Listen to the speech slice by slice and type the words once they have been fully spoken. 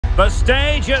The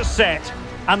stage is set,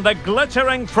 and the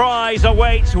glittering prize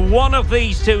awaits one of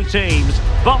these two teams.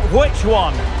 But which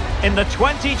one? In the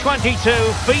 2022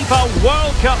 FIFA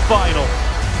World Cup final.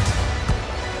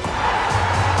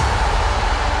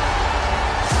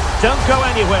 Don't go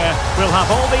anywhere. We'll have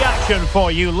all the action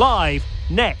for you live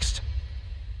next.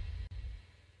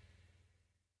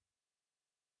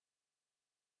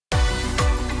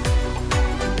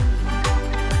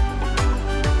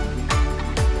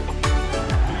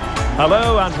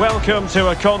 Hello and welcome to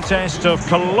a contest of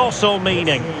colossal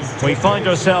meaning. We find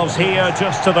ourselves here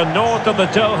just to the north of the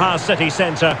Doha city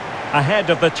centre,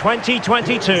 ahead of the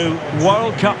 2022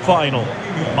 World Cup final.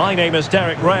 My name is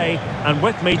Derek Ray, and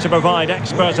with me to provide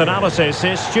expert analysis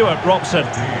is Stuart Robson.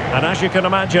 And as you can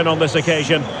imagine on this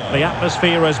occasion, the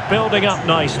atmosphere is building up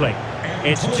nicely.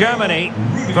 It's Germany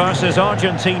versus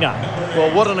Argentina.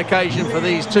 Well, what an occasion for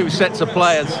these two sets of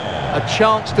players. A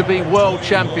chance to be world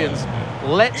champions.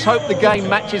 Let's hope the game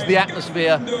matches the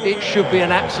atmosphere. It should be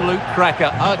an absolute cracker.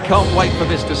 I can't wait for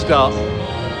this to start.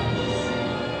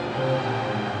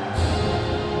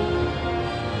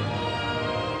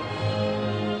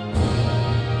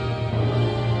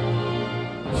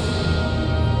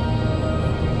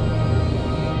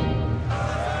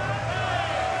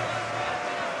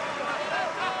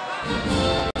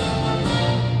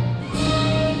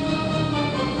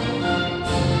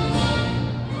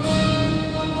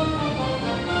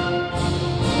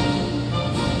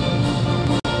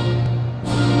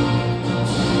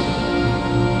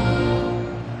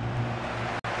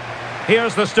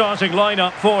 Here's the starting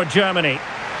lineup for Germany.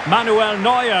 Manuel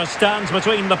Neuer stands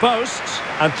between the posts.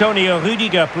 Antonio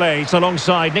Rüdiger plays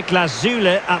alongside Niklas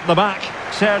Süle at the back.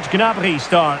 Serge Gnabry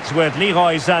starts with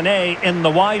Leroy Sané in the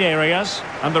wide areas.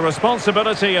 And the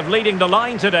responsibility of leading the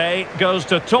line today goes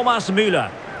to Thomas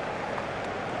Müller.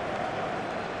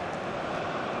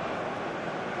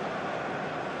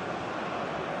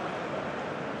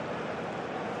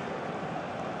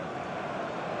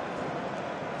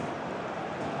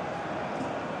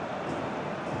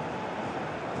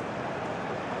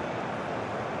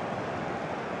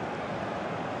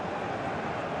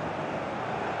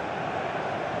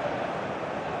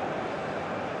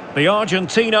 The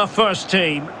Argentina first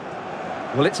team.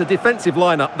 Well, it's a defensive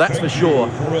lineup, that's for sure.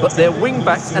 But their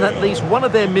wing-backs and at least one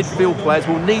of their midfield players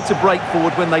will need to break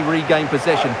forward when they regain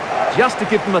possession, just to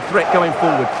give them a threat going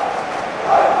forward.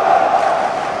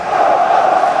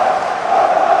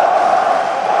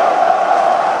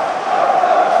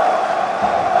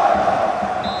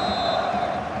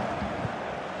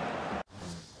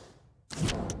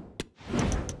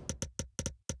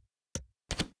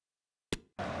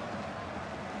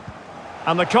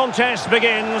 And the contest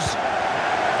begins.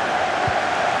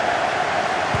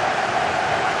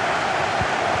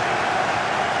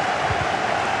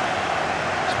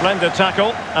 Splendid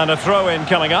tackle and a throw-in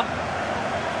coming up.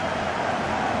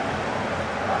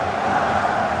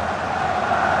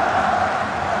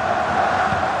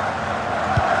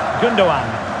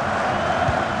 Gundogan.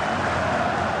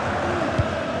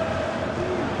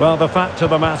 Well, the fact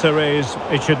of the matter is,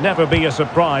 it should never be a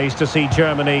surprise to see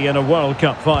Germany in a World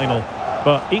Cup final.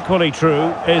 But equally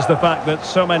true is the fact that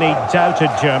so many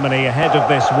doubted Germany ahead of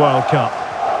this World Cup.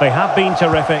 They have been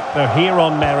terrific, they're here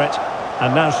on merit,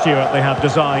 and now, Stuart, they have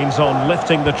designs on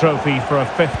lifting the trophy for a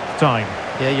fifth time.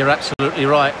 Yeah, you're absolutely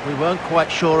right. We weren't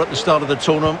quite sure at the start of the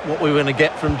tournament what we were going to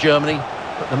get from Germany,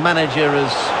 but the manager has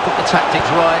put the tactics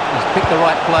right, he's picked the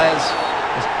right players.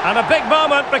 And a big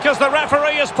moment because the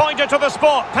referee has pointed to the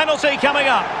spot. Penalty coming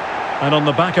up. And on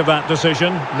the back of that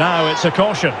decision, now it's a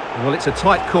caution. Well, it's a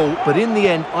tight call, but in the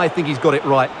end, I think he's got it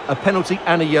right. A penalty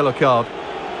and a yellow card.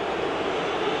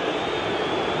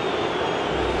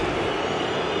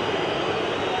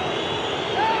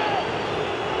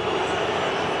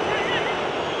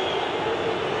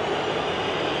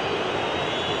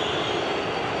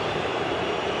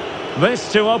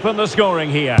 This to open the scoring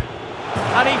here.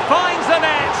 And he finds the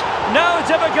net. No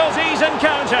difficulties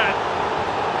encountered.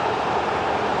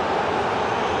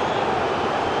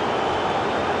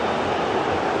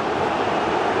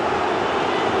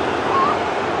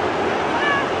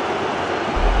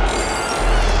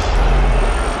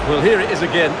 Well, here it is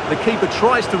again. The keeper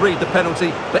tries to read the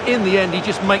penalty, but in the end, he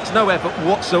just makes no effort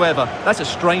whatsoever. That's a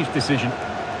strange decision.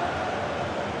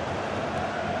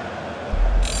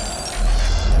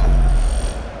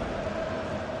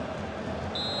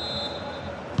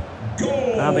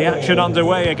 And the action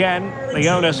underway again. The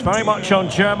onus very much on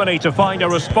Germany to find a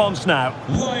response now.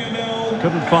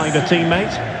 Couldn't find a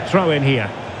teammate. Throw in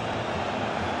here.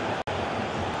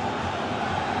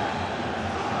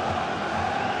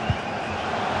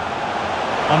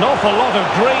 A An awful lot of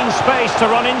green space to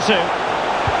run into.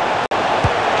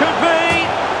 Could be,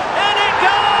 and it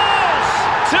goes!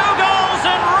 2 goals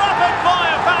in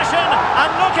rapid-fire fashion, and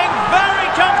looking very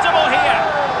comfortable here.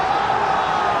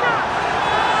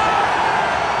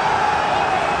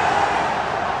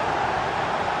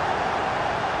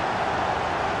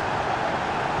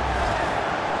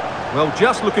 Well,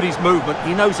 just look at his movement.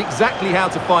 He knows exactly how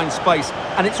to find space,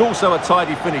 and it's also a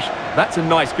tidy finish. That's a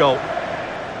nice goal.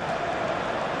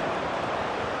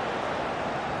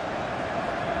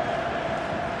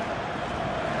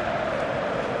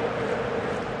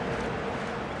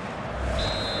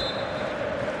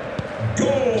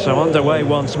 So underway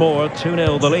once more,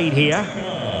 2-0 the lead here.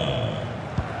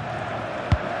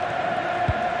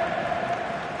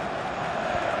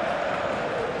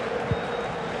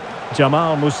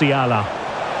 Jamal Musiala.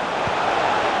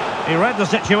 He read the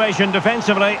situation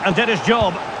defensively and did his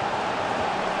job.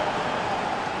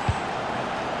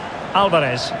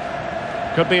 Alvarez.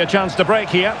 Could be a chance to break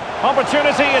here.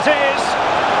 Opportunity it is.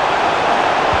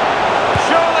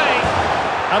 Surely.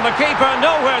 And the keeper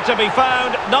nowhere to be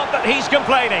found. Not that he's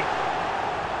complaining.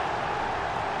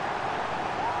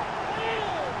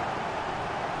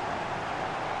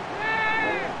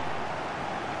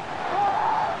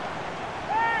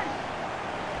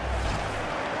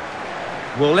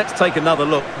 Well, let's take another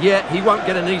look. Yeah, he won't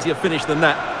get an easier finish than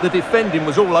that. The defending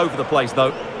was all over the place,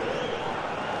 though.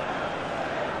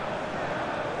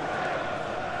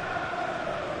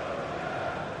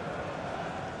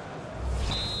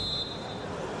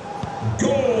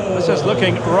 This is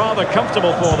looking rather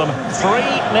comfortable for them.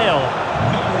 3-0.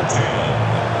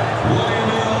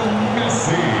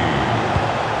 MESSI.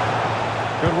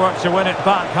 Good work to win it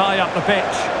back high up the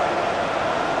pitch.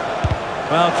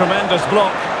 Well, tremendous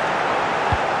block.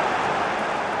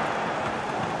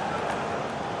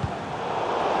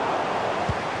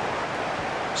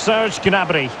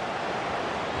 𝘕𝘪𝘮𝘄.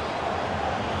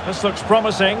 This looks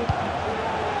promising.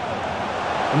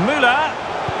 Müller.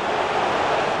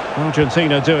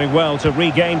 Argentina doing well to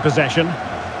regain possession.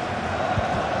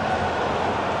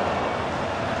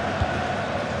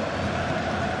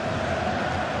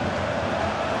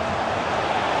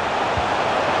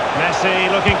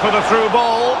 Messi looking for the through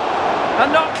ball.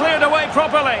 And not cleared away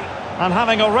properly. And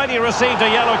having already received a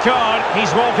yellow card,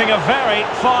 he's walking a very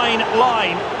fine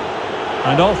line.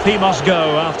 And off he must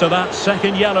go after that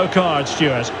second yellow card,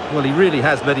 Stuart. Well, he really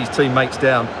has let his teammates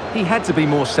down. He had to be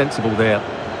more sensible there.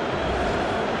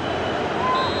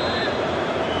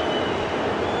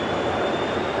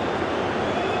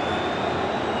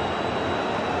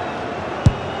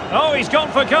 Oh, he's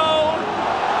gone for goal.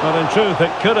 But in truth,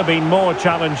 it could have been more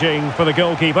challenging for the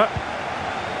goalkeeper.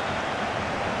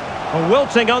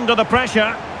 Wilting under the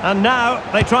pressure, and now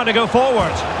they try to go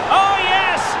forward. Oh,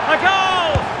 yes! A goal!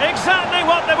 Exactly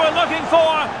what they were looking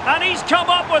for, and he's come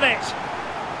up with it.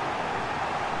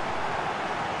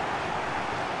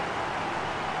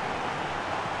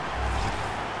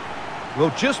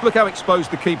 Well, just look how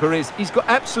exposed the keeper is. He's got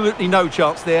absolutely no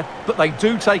chance there, but they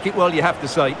do take it well, you have to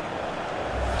say.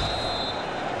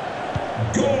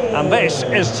 And this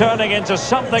is turning into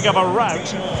something of a rout.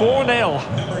 4-0.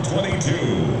 Number 22,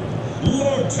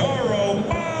 Lautaro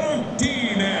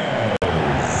Martinez.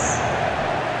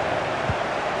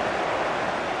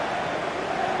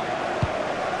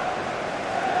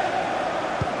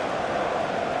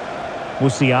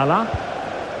 Musiala.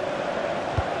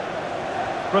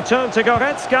 Return to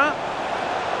Goretzka.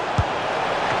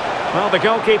 Well, the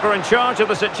goalkeeper in charge of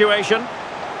the situation.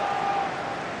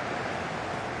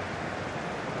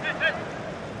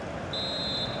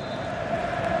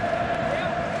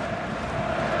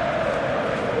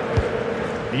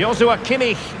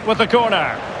 𝘕𝘢𝘴𝘵 with the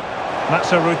corner.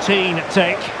 That's a routine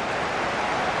take.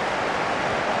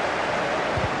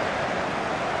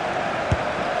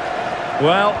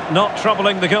 Well, not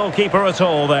troubling the goalkeeper at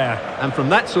all there. And from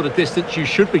that sort of distance, you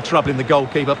should be troubling the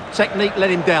goalkeeper. Technique let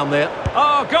him down there.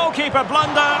 Oh, goalkeeper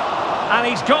blunder. And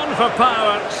he's gone for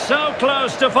power. So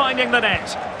close to finding the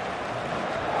net.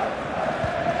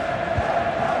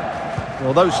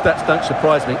 Well, those stats don't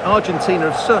surprise me. Argentina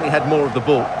have certainly had more of the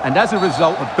ball, and as a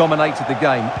result have dominated the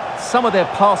game. Some of their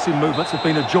passing movements have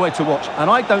been a joy to watch, and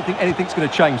I don't think anything's going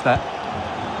to change that.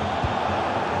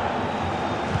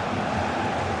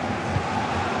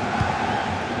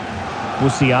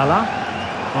 Musiala.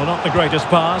 Well, not the greatest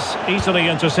pass. Easily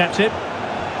intercepted.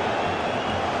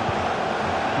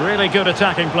 Really good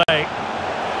attacking play.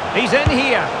 He's in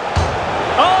here.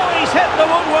 Oh, he's hit the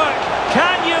woodwork.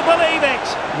 Can you believe it?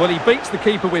 Well, he beats the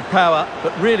keeper with power,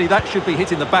 but really that should be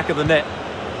hitting the back of the net.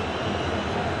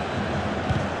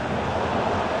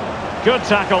 Good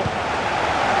tackle.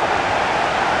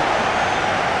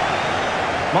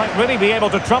 Might really be able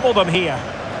to trouble them here.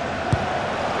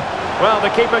 Well, the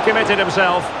keeper committed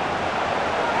himself.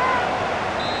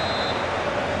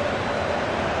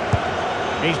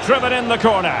 He's driven in the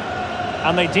corner.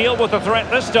 And they deal with the threat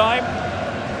this time.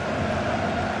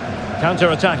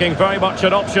 Counter-attacking, very much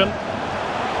an option.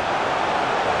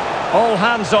 All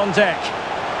hands on deck.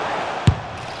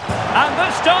 And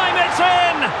this time it's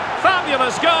in!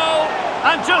 Fabulous goal!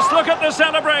 And just look at the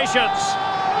celebrations.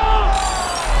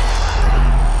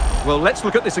 Well, let's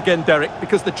look at this again, Derek,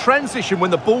 because the transition when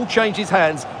the ball changes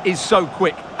hands is so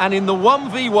quick. And in the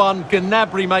 1v1,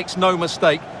 Gnabry makes no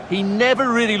mistake. He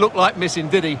never really looked like missing,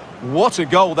 did he? What a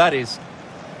goal that is.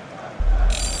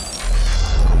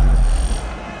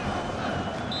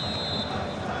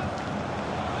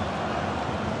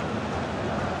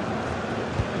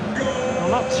 Well,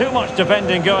 not too much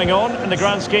defending going on in the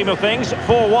grand scheme of things.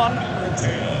 4-1.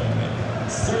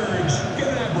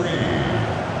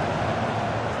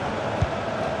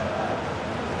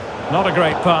 Not a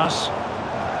great pass.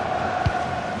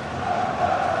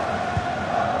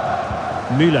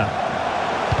 Müller.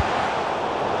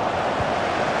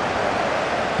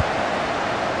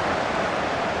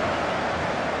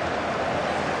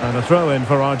 And a throw-in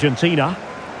for Argentina.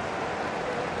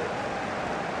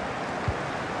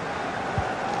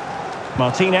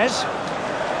 Martinez.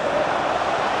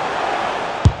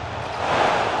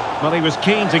 Well, he was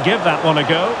keen to give that one a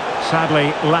go. Sadly,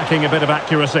 lacking a bit of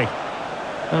accuracy.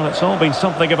 Well, it's all been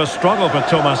something of a struggle for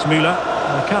Thomas Müller.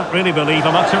 I can't really believe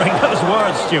I'm uttering those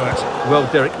words, Stuart. Well,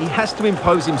 Derek, he has to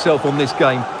impose himself on this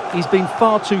game. He's been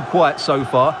far too quiet so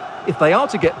far. If they are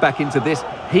to get back into this,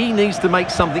 he needs to make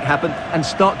something happen and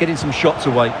start getting some shots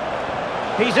away.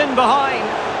 He's in behind.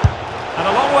 And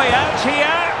a long way out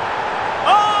here.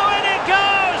 Oh, and it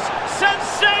goes!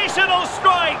 Sensational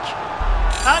strike!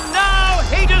 And now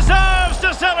he deserves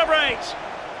to celebrate.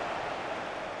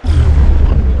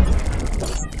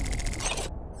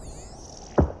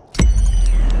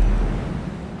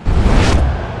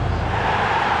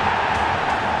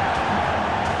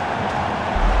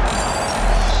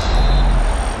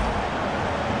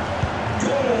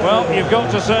 Well, you've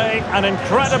got to say, an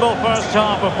incredible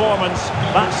first-half performance.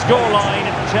 That scoreline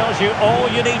tells you all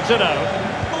you need to know.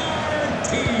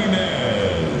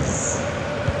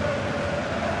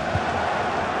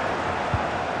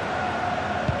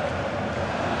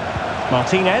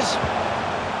 Martinez.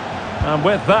 And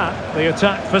with that, the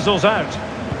attack fizzles out.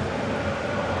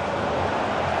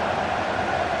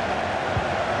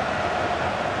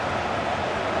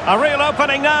 A real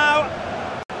opening now.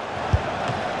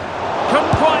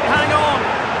 Couldn't quite hang on,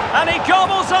 and he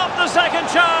gobbles up the second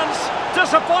chance.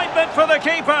 Disappointment for the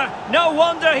keeper. No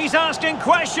wonder he's asking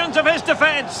questions of his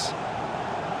defence.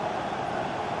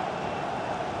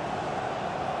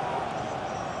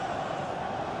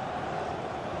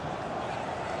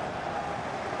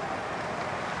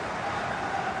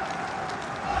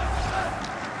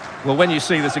 Well, when you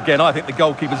see this again, I think the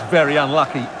goalkeeper's very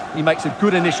unlucky. He makes a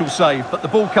good initial save, but the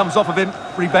ball comes off of him,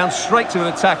 rebounds straight to an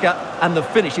attacker, and the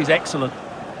finish is excellent.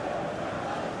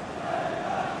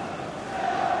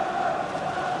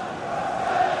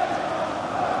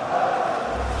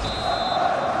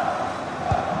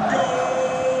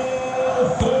 Goal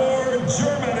for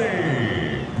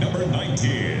Germany. Number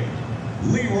 19,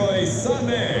 Leroy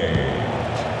Sané.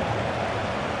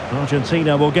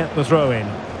 Argentina will get the throw-in.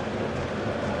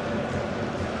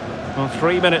 Well,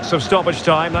 3 minutes of stoppage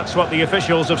time, that's what the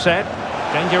officials have said.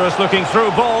 Dangerous looking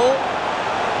through ball.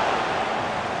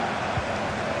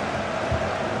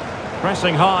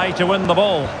 Pressing high to win the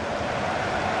ball.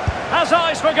 Has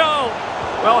eyes for goal.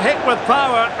 Well, hit with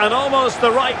power and almost the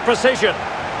right precision.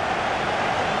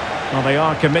 Well, they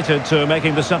are committed to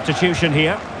making the substitution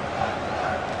here.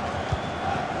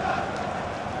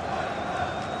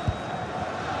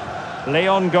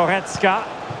 Leon Goretzka.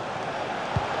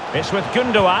 It's with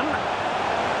Gundogan.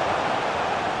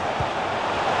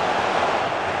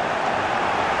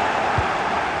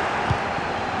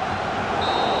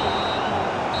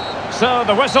 So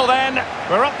the whistle then.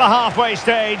 We're at the halfway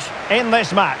stage in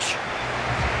this match.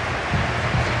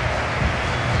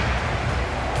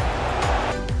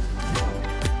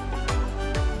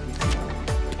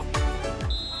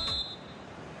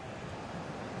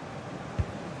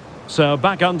 So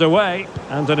back underway,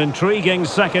 and an intriguing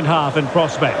second half in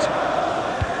prospect.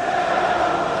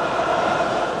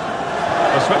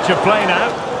 A switch of play now.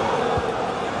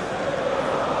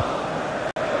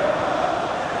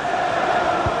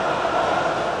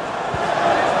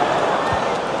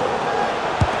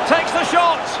 Takes the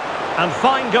shot, and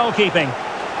fine goalkeeping.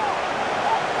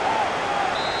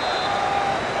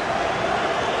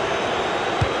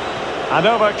 And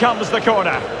over comes the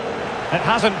corner. It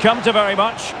hasn't come to very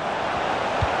much.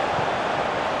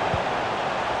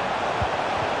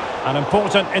 An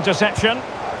important interception.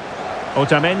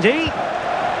 Otamendi.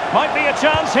 Might be a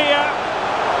chance here.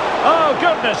 Oh,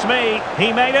 goodness me.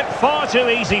 He made it far too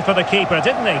easy for the keeper,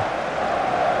 didn't he?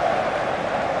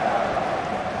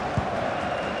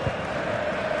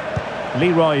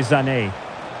 Leroy Sané.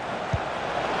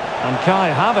 And Kai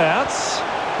Havertz.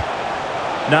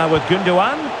 Now with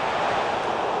Gundogan.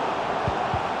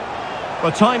 The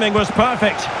timing was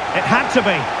perfect. It had to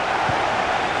be.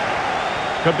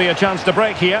 Could be a chance to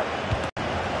break here.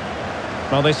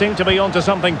 Well, they seem to be onto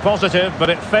something positive, but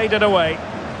it faded away.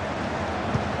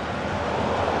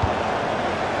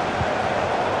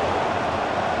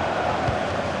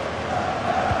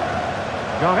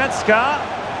 Goretzka.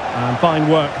 And fine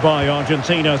work by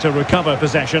Argentina to recover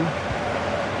possession.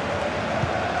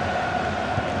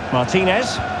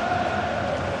 Martinez.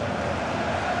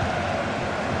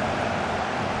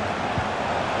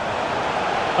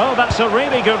 Oh, that's a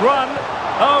really good run.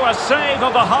 Oh, a save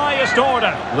of the highest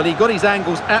order. Well, he got his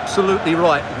angles absolutely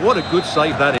right. What a good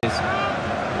save that is.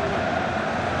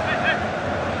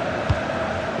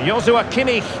 Joshua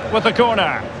Kimmich with the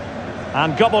corner.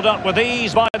 And gobbled up with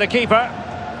ease by the keeper.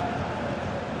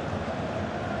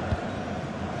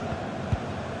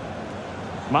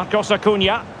 Marcos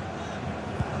Acuna.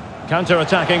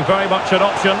 Counter-attacking, very much an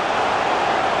option.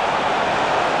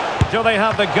 Do they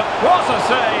have the... What a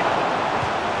save!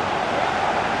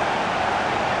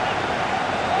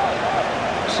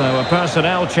 So a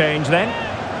personnel change then.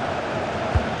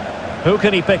 Who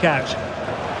can he pick out?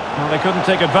 Well, they couldn't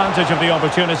take advantage of the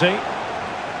opportunity.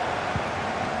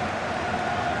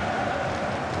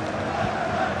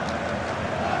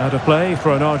 Out of play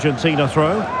for an Argentina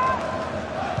throw.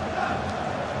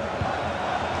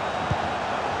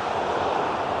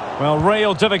 Well,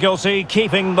 real difficulty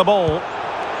keeping the ball.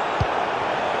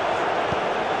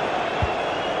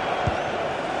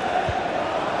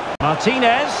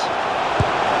 Martinez.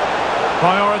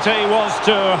 Priority was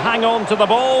to hang on to the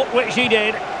ball, which he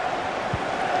did.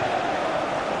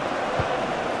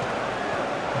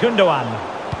 Gundogan.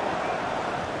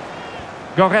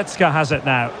 Goretzka has it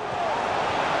now.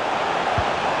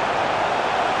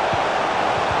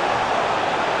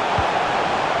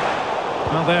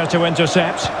 Well, there to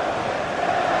intercept.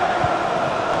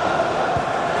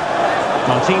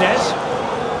 Martinez.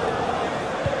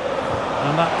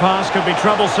 And that pass could be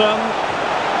troublesome.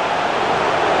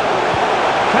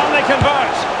 Can they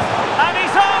convert? And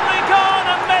he's only gone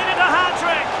and made it a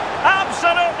hat-trick.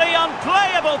 Absolutely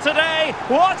unplayable today.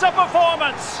 What a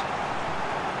performance.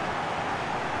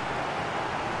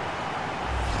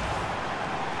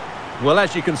 Well,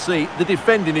 as you can see, the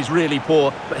defending is really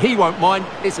poor, but he won't mind.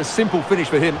 It's a simple finish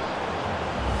for him.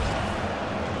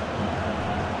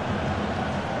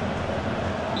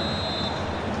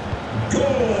 Goal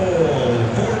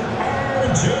for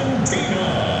Argentina.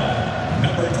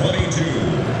 Number 22,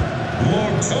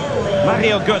 Lautaro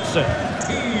Mario Götze.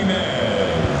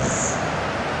 Martinez.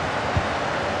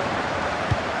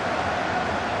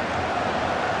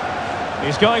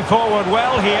 He's going forward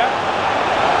well here.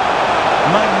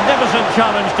 Magnificent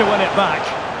challenge to win it back.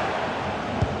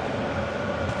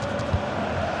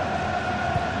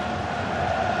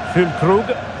 Füllkrug.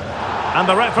 And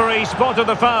the referee spotted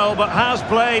the foul, but has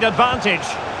played advantage.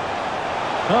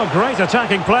 Oh, great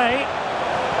attacking play.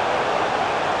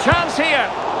 Chance here.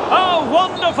 Oh,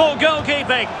 wonderful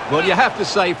goalkeeping. Well, you have to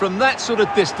say, from that sort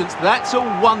of distance, that's a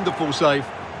wonderful save.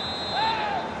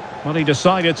 Well, he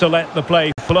decided to let the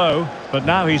play flow, but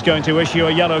now he's going to issue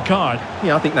a yellow card.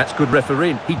 Yeah, I think that's good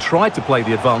refereeing. He tried to play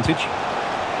the advantage.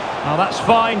 Well, that's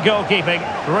fine goalkeeping.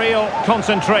 Real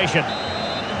concentration.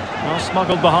 Well,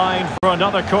 smuggled behind for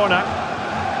another corner.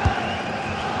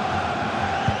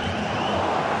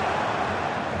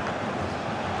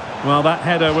 Well, that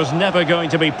header was never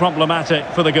going to be problematic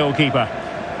for the goalkeeper.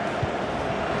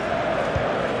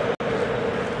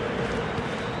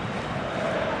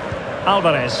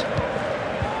 Alvarez.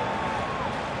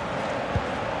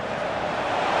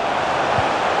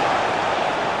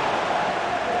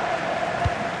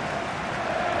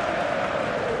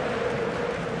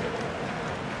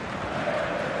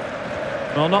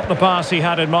 Well, not the pass he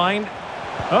had in mind.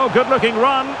 Oh, good-looking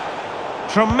run.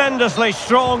 Tremendously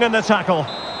strong in the tackle.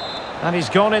 And he's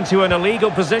gone into an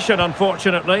illegal position,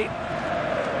 unfortunately.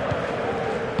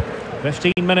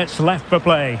 15 minutes left for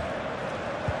play.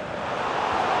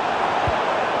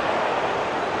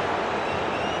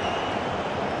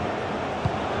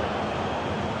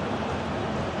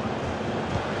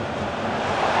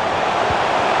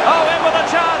 Oh, in with a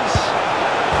chance.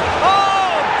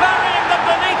 Oh, burying them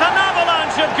beneath a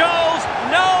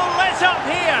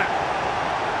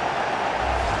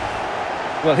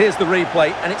Well, here's the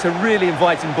replay, and it's a really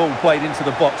inviting ball played into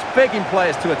the box, begging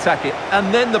players to attack it.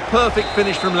 And then the perfect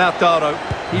finish from Lautaro.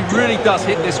 He really does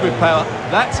hit this with power.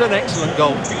 That's an excellent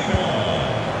goal.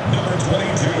 Number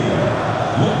 22,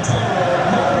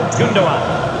 Gundogan.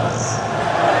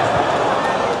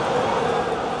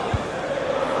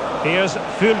 Here's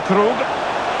𝘕𝘓.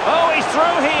 Oh, he's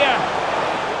through here.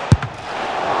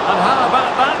 And how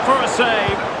about that for a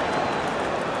save?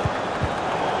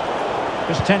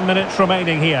 Just 10 minutes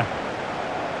remaining here.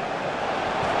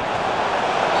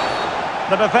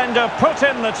 The defender put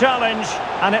in the challenge,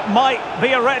 and it might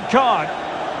be a red card.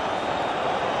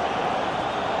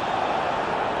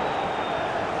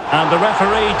 And the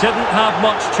referee didn't have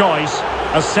much choice.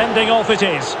 A sending off it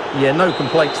is. Yeah, no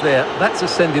complaints there. That's a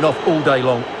sending off all day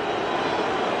long.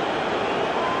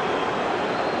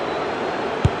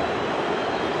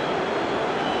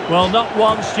 Well, not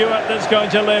one, Stuart, that's going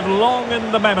to live long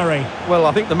in the memory. Well,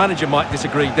 I think the manager might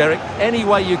disagree, Derek. Any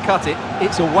way you cut it,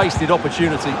 it's a wasted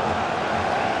opportunity.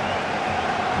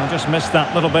 I just missed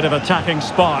that little bit of attacking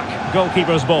spark.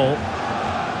 Goalkeeper's ball.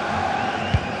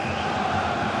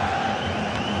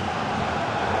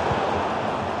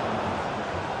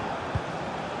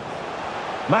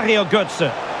 Mario Götze.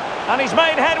 And he's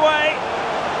made headway.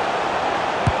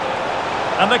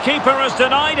 And the keeper has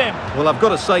denied him. Well, I've got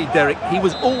to say, Derek, he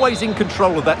was always in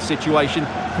control of that situation.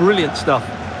 Brilliant stuff.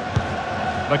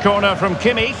 The corner from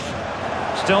Kimmich.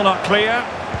 Still not clear.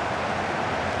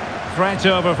 Threat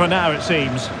over for now, it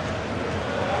seems.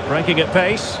 Breaking at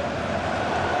pace.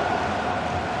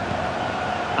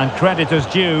 And credit is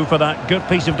due for that good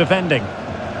piece of defending.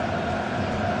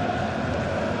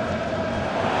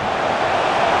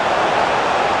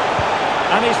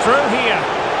 And he's through here.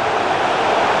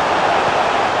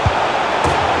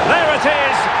 There it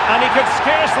is, and he could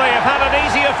scarcely have had an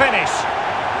easier finish.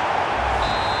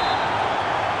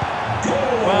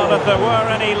 Well, if there were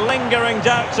any lingering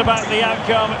doubts about the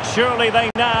outcome, surely they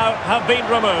now have been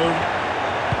removed.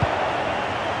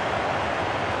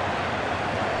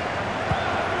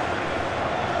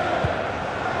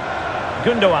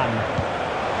 Gundogan.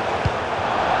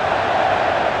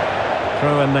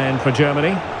 Throw in then for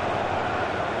Germany.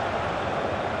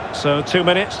 So 2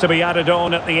 minutes to be added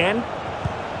on at the end.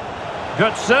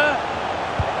 Götze.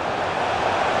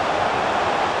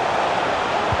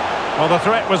 Well, the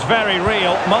threat was very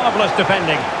real. Marvellous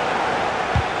defending.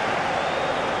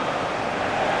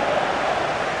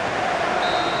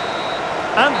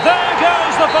 And there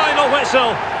goes the final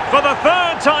whistle. For the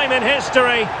third time in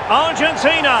history,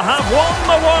 Argentina have won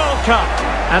the World Cup.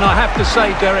 And I have to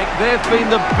say, Derek, they've been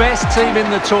the best team in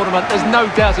the tournament. There's no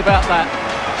doubt about that.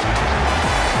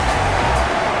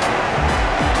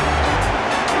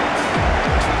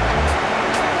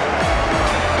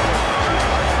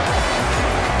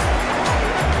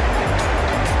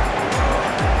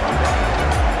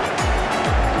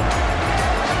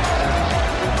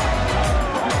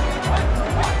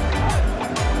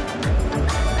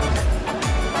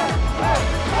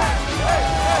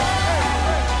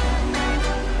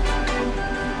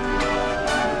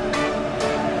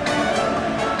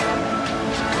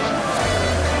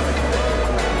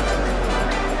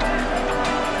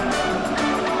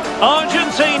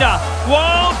 Argentina,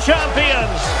 world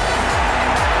champions!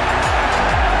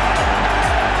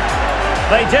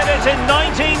 They did it in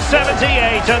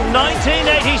 1978 and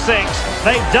 1986.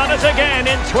 They've done it again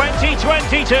in 2022,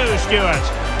 Stuart.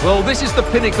 Well, this is the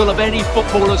pinnacle of any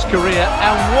footballer's career,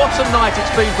 and what a night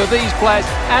it's been for these players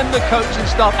and the coaching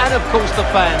staff and, of course, the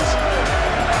fans.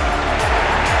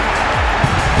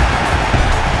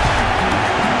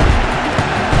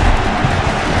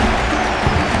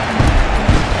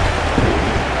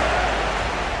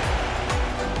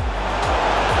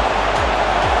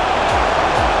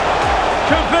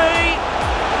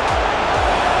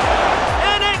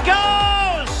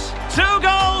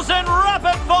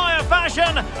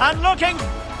 And looking...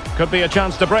 Could be a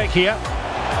chance to break here.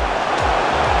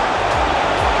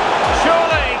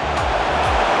 Surely.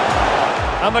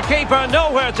 And the keeper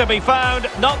nowhere to be found.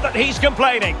 Not that he's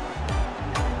complaining.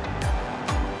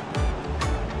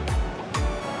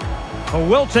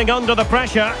 Wilting under the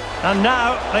pressure. And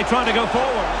now they try to go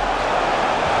forward.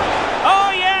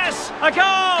 Oh yes! A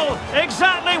goal!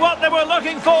 Exactly what they were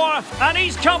looking for. And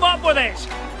he's come up with it.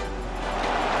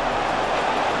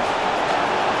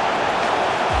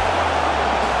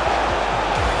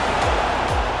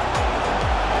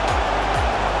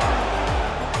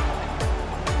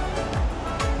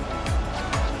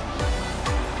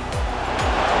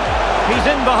 He's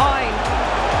in behind.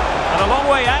 And a long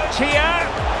way out here.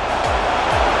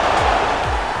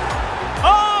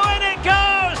 Oh, and it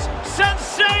goes!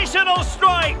 Sensational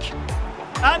strike!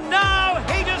 And now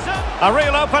he does it. A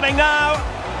real opening now.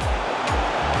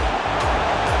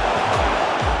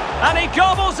 And he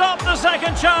gobbles up the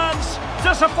second chance.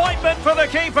 Disappointment for the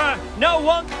keeper. No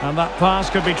one. And that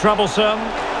pass could be troublesome.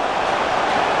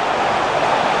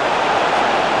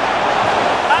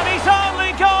 And he's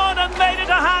only gone and made it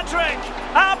a hat-trick.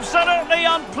 Absolutely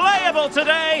unplayable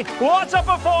today. What a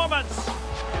performance.